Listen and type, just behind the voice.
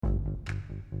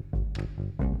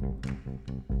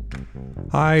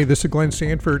Hi, this is Glenn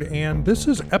Sanford, and this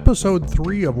is episode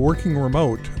 3 of Working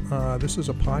Remote. This is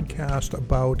a podcast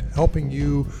about helping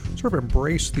you sort of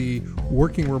embrace the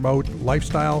working remote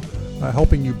lifestyle,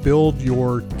 helping you build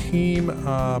your team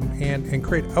and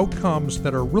create outcomes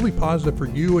that are really positive for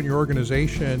you and your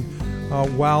organization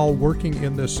while working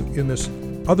in this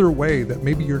other way that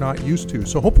maybe you're not used to.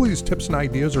 So hopefully these tips and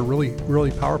ideas are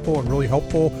really powerful and really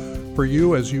helpful for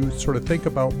you as you sort of think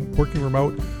about working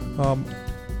remote.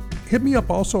 Hit me up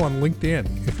also on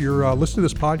LinkedIn. If you're listening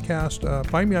to this podcast,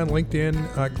 find me on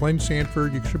LinkedIn, Glenn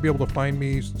Sanford. You should be able to find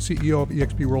me, CEO of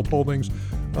eXp World Holdings,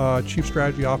 Chief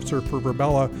Strategy Officer for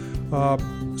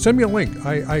Virbela. Send me a link.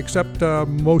 I accept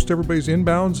most everybody's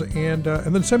inbounds, and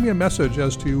then send me a message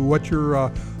as to what you're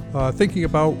thinking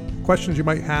about, questions you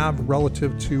might have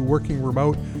relative to working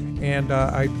remote. And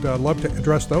I'd love to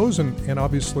address those. And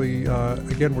obviously,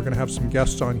 again, we're going to have some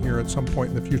guests on here at some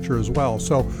point in the future as well.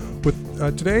 So with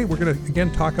today, we're going to,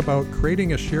 again, talk about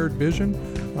creating a shared vision,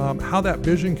 how that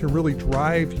vision can really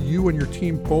drive you and your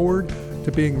team forward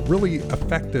to being really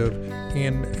effective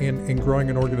in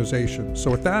growing an organization. So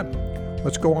with that,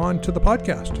 let's go on to the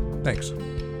podcast. Thanks.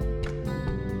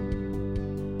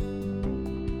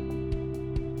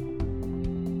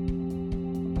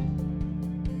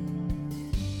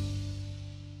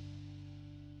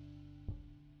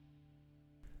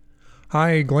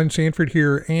 Hi, Glenn Sanford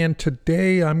here, and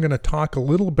today I'm going to talk a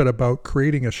little bit about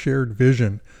creating a shared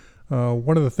vision.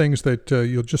 One of the things that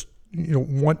you'll just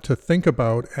want to think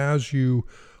about as you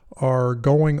are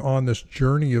going on this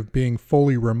journey of being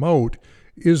fully remote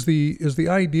is the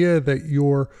idea that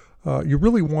you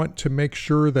really want to make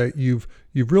sure that you've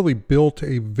really built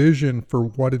a vision for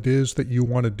what it is that you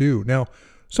want to do. Now,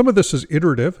 some of this is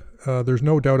iterative. There's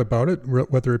no doubt about it,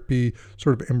 whether it be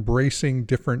sort of embracing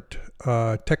different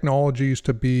technologies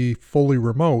to be fully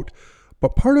remote.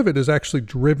 But part of it is actually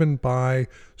driven by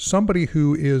somebody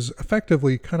who is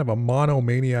effectively kind of a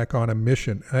monomaniac on a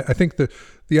mission. I think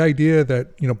the idea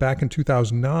that, back in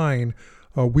 2009,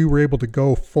 we were able to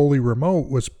go fully remote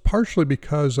was partially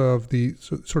because of the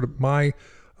sort of my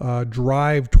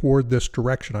drive toward this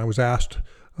direction. I was asked,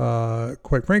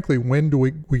 quite frankly, when do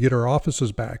we get our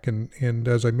offices back? And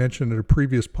as I mentioned in a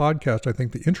previous podcast, I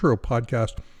think the intro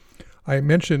podcast, I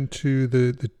mentioned to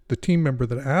the team member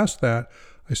that asked that,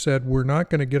 I said, we're not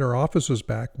going to get our offices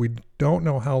back. We don't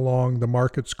know how long the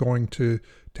market's going to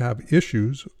have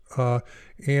issues.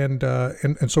 And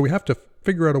so we have to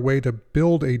figure out a way to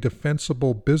build a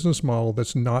defensible business model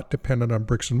that's not dependent on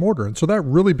bricks and mortar. And so that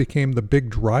really became the big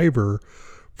driver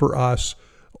for us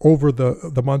over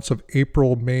the months of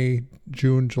April, May,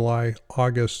 June, July,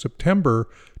 August, September,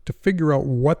 to figure out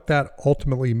what that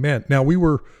ultimately meant. Now, we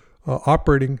were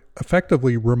operating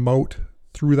effectively remote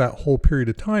through that whole period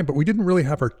of time, but we didn't really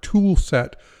have our tool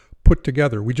set put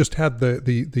together. We just had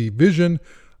the vision,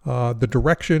 the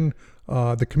direction,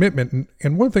 the commitment.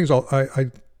 And one of the things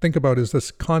I think about is this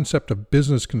concept of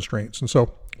business constraints. And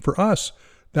so for us,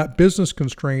 that business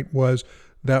constraint was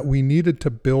that we needed to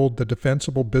build the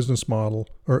defensible business model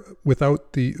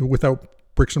without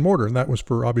bricks and mortar. And that was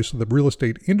for obviously the real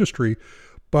estate industry.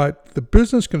 But the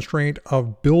business constraint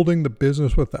of building the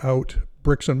business without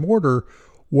bricks and mortar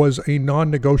was a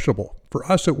non-negotiable. For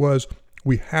us, it was,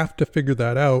 we have to figure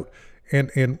that out.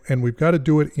 And we've got to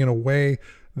do it in a way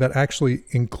that actually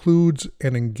includes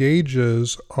and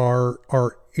engages our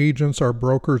agents, our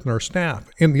brokers, and our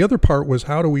staff. And the other part was,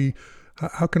 how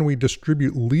can we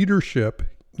distribute leadership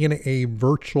in a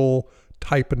virtual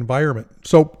type environment?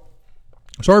 So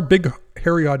our big,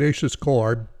 hairy, audacious goal,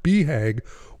 our BHAG,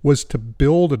 was to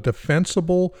build a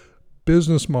defensible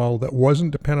business model that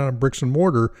wasn't dependent on bricks and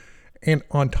mortar. And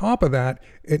on top of that,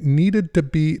 it needed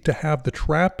to have the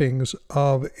trappings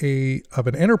of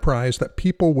an enterprise that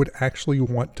people would actually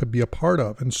want to be a part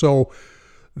of. And so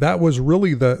that was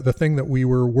really the thing that we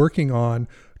were working on,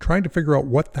 trying to figure out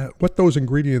what those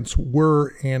ingredients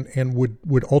were and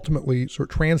would ultimately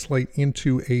sort of translate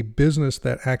into a business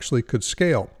that actually could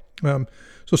scale.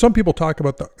 So some people talk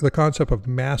about the concept of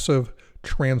massive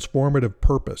transformative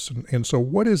purpose. And so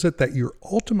what is it that you're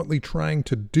ultimately trying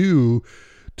to do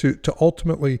to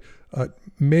ultimately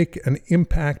make an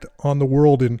impact on the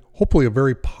world in hopefully a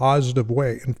very positive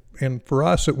way? And for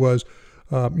us, it was,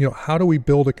 how do we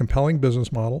build a compelling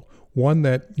business model, one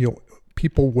that,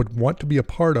 people would want to be a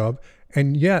part of,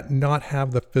 and yet not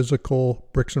have the physical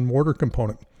bricks and mortar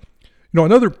component.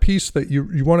 Another piece that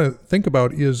you want to think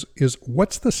about is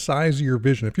what's the size of your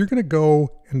vision? If you're going to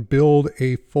go and build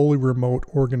a fully remote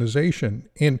organization,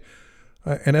 and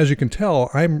as you can tell,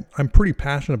 I'm pretty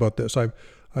passionate about this.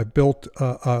 I've built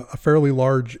a fairly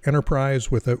large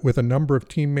enterprise with a number of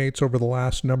teammates over the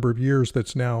last number of years.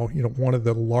 That's now, one of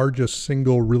the largest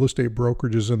single real estate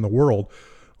brokerages in the world.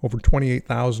 Over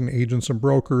 28,000 agents and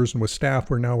brokers, and with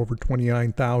staff, we're now over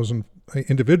 29,000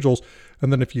 individuals.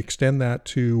 And then if you extend that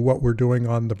to what we're doing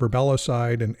on the Virbela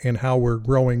side and how we're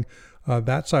growing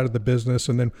that side of the business,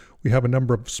 and then we have a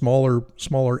number of smaller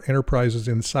enterprises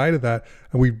inside of that,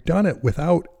 and we've done it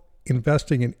without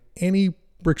investing in any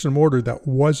bricks and mortar that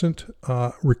wasn't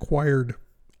required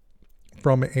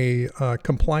from a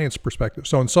compliance perspective.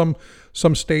 So in some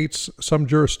states, some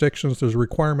jurisdictions, there's a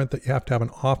requirement that you have to have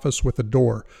an office with a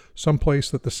door, someplace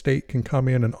that the state can come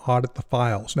in and audit the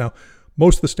files. Now,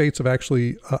 most of the states have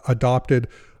actually adopted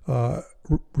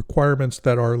requirements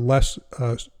that are less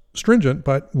stringent,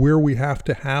 but where we have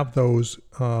to have those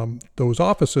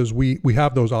offices, we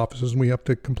have those offices, and we have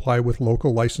to comply with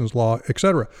local license law,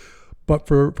 etc. But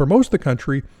for most of the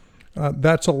country,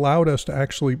 that's allowed us to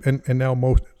actually, and now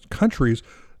most countries,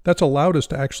 that's allowed us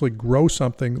to actually grow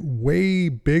something way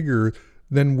bigger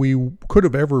than we could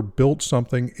have ever built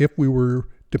something if we were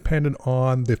dependent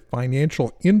on the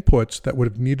financial inputs that would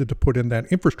have needed to put in that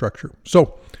infrastructure.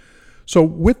 So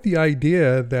with the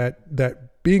idea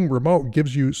that being remote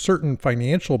gives you certain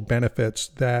financial benefits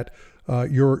that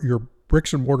your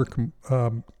bricks and mortar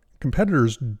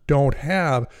competitors don't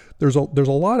have, there's a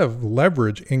lot of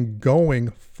leverage in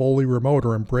going fully remote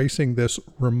or embracing this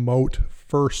remote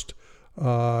first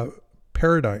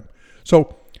paradigm.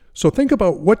 So think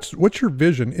about what's your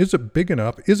vision. Is it big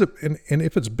enough? Is it, and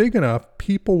if it's big enough,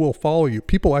 people will follow you.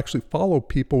 People actually follow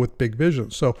people with big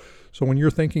visions. So when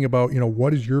you're thinking about,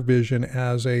 what is your vision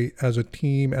as a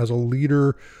team, as a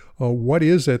leader, what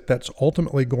is it that's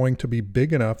ultimately going to be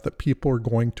big enough that people are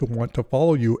going to want to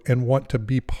follow you and want to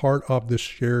be part of this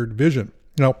shared vision?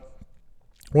 Now,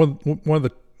 one of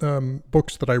the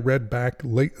books that I read back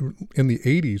late in the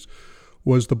 80s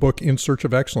was the book In Search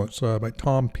of Excellence by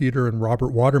Tom Peter and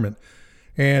Robert Waterman.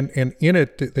 And in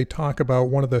it, they talk about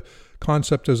one of the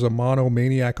concepts as a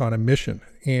monomaniac on a mission.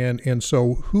 And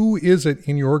so who is it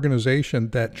in your organization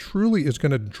that truly is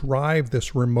going to drive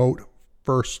this remote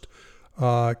first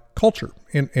culture?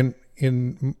 And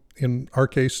in our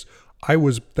case, I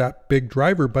was that big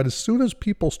driver. But as soon as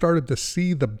people started to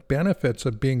see the benefits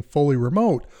of being fully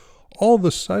remote, all of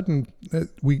a sudden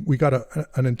we got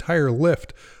an entire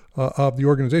lift of the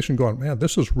organization going, man,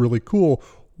 this is really cool.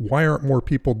 Why aren't more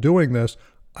people doing this?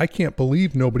 I can't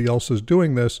believe nobody else is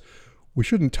doing this. We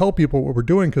shouldn't tell people what we're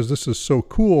doing because this is so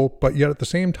cool. But yet at the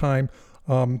same time,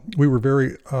 we were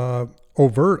very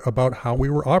overt about how we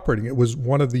were operating. It was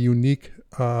one of the unique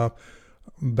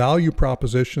value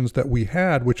propositions that we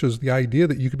had, which is the idea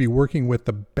that you could be working with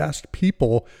the best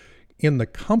people in the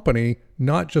company,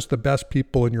 not just the best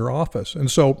people in your office. And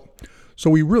so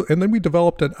we really, and then we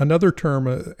developed another term,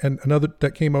 and another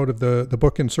that came out of the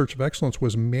book In Search of Excellence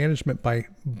was management by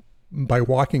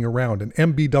walking around, an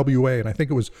MBWA, and I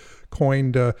think it was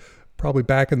coined probably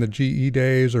back in the GE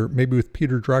days, or maybe with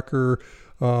Peter Drucker,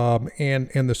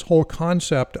 and this whole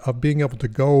concept of being able to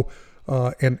go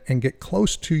and get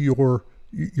close to your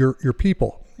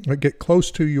people, get close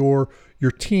to your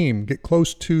team, get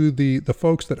close to the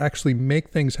folks that actually make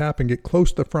things happen, get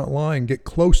close to the front line, get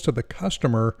close to the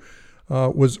customer.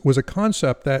 Was a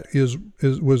concept that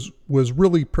was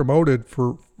really promoted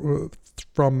from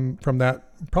that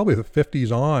probably the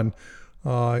 50s on,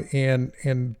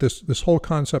 and this whole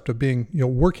concept of being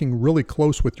working really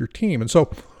close with your team. And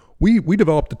so we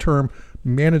developed the term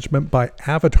management by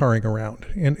avataring around,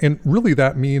 and really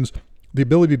that means the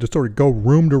ability to sort of go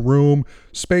room to room,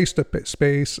 space to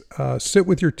space, sit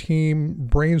with your team,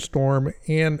 brainstorm.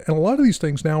 And a lot of these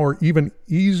things now are even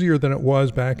easier than it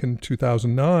was back in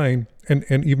 2009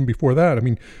 and even before that. I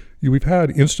mean, we've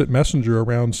had instant messenger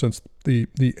around since the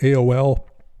AOL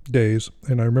days.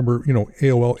 And I remember,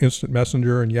 AOL instant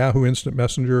messenger and Yahoo instant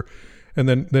messenger. And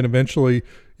then eventually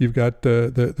you've got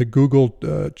the Google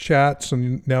chats,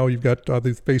 and now you've got the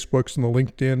Facebooks and the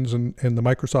LinkedIns and the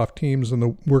Microsoft Teams and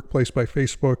the Workplace by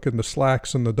Facebook and the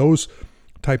Slacks and those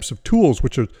types of tools,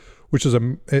 which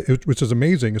is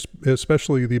amazing,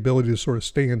 especially the ability to sort of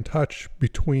stay in touch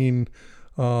between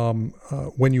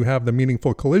when you have the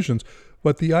meaningful collisions.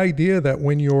 But the idea that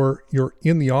when you're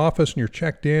in the office and you're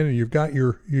checked in and you've got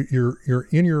you're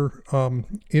in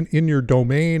your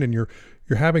domain and you're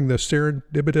having the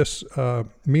serendipitous,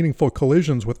 meaningful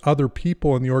collisions with other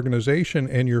people in the organization,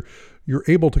 and you're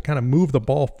able to kind of move the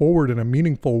ball forward in a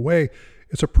meaningful way,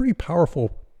 it's a pretty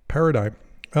powerful paradigm.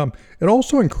 It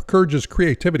also encourages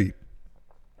creativity.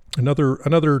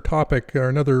 Another topic, or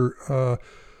another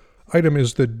item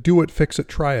is the do it, fix it,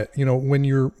 try it. When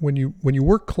you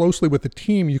work closely with the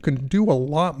team, you can do a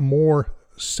lot more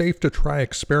safe to try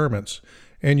experiments,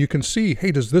 and you can see,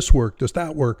 hey, does this work? Does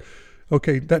that work?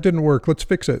 Okay, that didn't work. Let's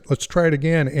fix it. Let's try it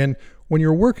again. And when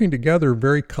you're working together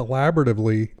very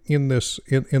collaboratively in this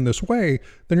way,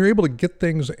 then you're able to get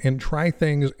things and try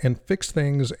things and fix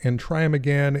things and try them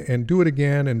again and do it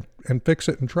again and fix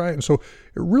it and try it. And so it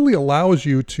really allows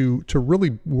you to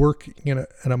really work in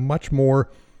a much more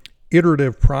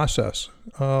iterative process.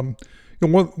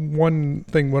 One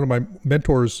thing one of my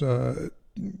mentors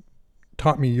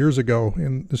taught me years ago,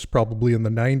 and this is probably in the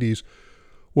 90s,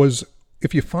 was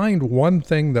if you find one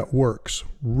thing that works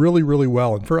really, really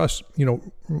well, and for us,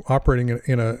 operating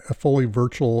in a fully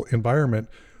virtual environment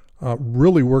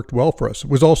really worked well for us.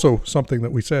 It was also something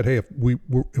that we said, hey,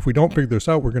 if we don't figure this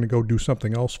out, we're going to go do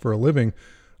something else for a living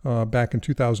back in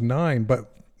 2009.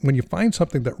 But when you find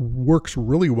something that works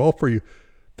really well for you,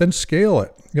 then scale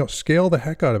it. Scale the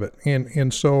heck out of it.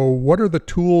 And so, what are the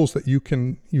tools that you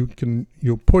can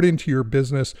put into your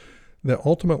business that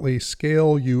ultimately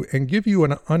scale you and give you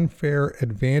an unfair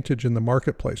advantage in the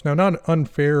marketplace? Now, not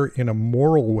unfair in a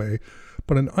moral way,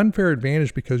 but an unfair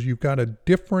advantage because you've got a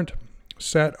different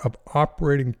set of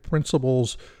operating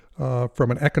principles from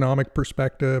an economic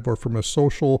perspective or from a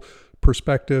social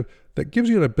perspective that gives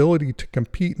you an ability to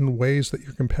compete in ways that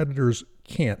your competitors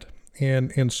can't.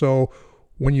 And so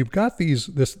when you've got this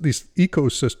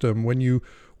ecosystem, when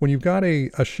you've got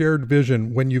a shared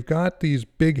vision, when you've got these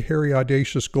big, hairy,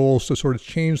 audacious goals to sort of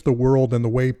change the world and the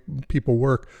way people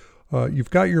work, you've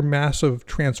got your massive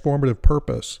transformative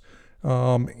purpose.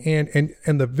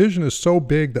 And the vision is so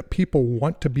big that people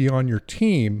want to be on your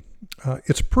team.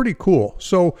 It's pretty cool.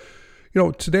 So,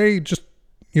 today, just,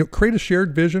 create a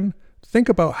shared vision. Think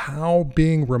about how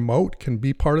being remote can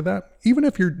be part of that. Even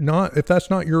if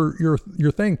that's not your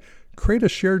thing, create a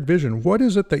shared vision. What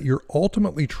is it that you're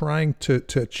ultimately trying to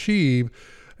achieve,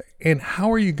 and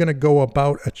how are you going to go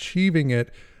about achieving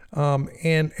it?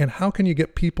 And how can you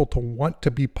get people to want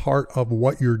to be part of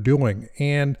what you're doing?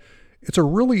 And it's a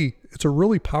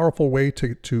really powerful way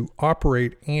to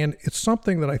operate, and it's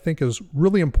something that I think is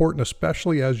really important,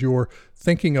 especially as you're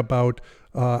thinking about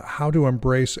how to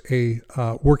embrace a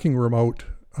working remote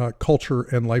culture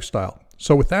and lifestyle.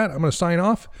 So with that, I'm going to sign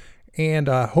off, and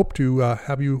hope to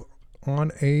have you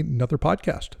on another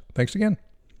podcast. Thanks again.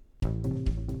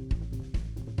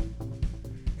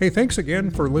 Hey, thanks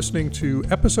again for listening to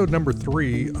episode number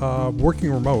 3 of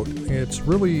Working Remote. It's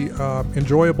really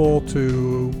enjoyable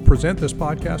to present this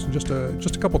podcast in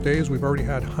just a couple days. We've already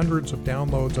had hundreds of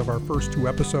downloads of our first 2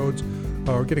 episodes.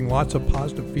 We're getting lots of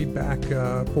positive feedback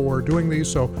for doing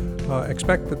these, so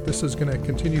expect that this is going to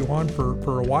continue on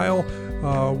for a while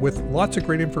with lots of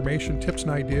great information, tips and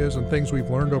ideas, and things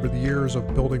we've learned over the years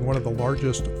of building one of the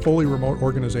largest fully remote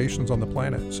organizations on the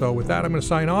planet. So with that, I'm going to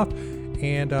sign off.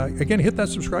 And again, hit that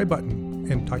subscribe button,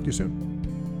 and talk to you soon.